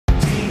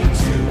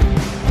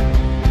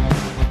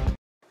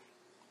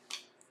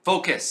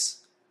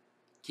Focus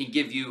can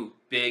give you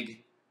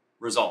big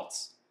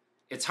results.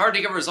 It's hard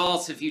to get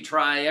results if you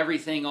try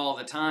everything all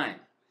the time,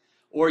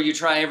 or you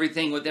try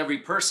everything with every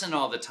person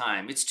all the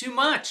time. It's too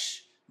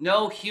much.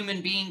 No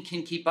human being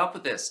can keep up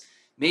with this.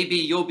 Maybe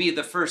you'll be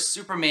the first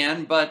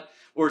Superman,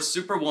 or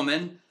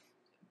Superwoman,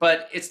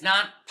 but it's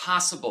not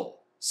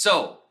possible.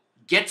 So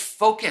get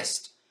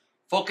focused.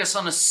 Focus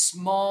on a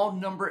small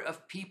number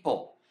of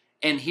people.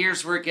 And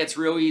here's where it gets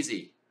real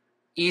easy.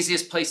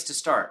 Easiest place to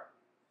start.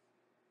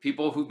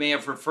 People who may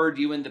have referred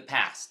you in the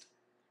past.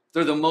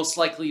 They're the most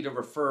likely to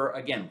refer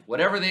again.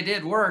 Whatever they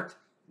did worked.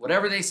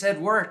 Whatever they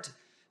said worked.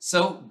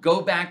 So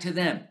go back to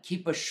them.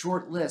 Keep a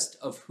short list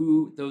of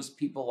who those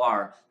people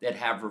are that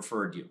have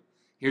referred you.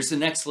 Here's the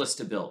next list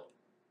to build.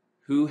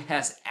 Who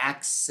has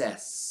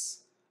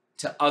access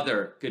to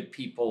other good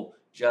people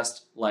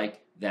just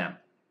like them?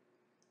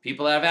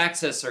 People that have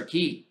access are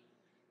key.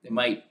 They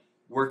might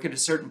work at a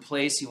certain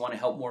place. You want to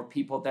help more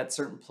people at that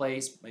certain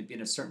place. Might be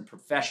in a certain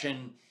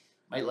profession.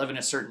 Might live in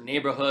a certain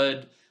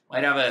neighborhood.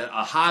 Might have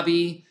a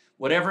hobby.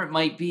 Whatever it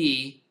might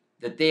be,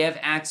 that they have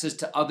access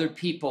to other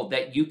people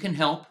that you can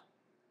help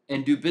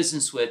and do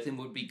business with and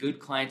would be good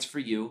clients for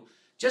you.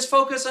 Just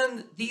focus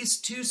on these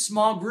two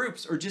small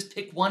groups, or just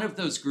pick one of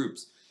those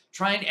groups.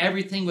 Trying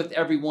everything with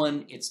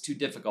everyone, it's too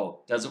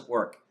difficult. Doesn't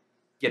work.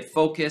 Get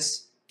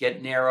focused,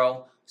 get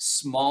narrow,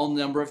 small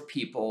number of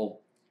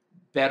people,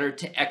 better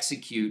to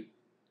execute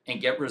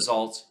and get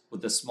results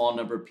with a small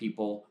number of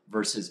people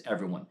versus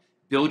everyone.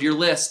 Build your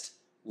list.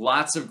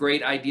 Lots of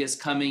great ideas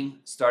coming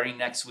starting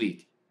next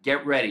week.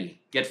 Get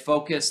ready, get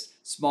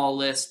focused, small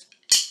list.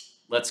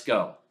 Let's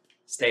go.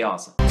 Stay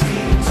awesome.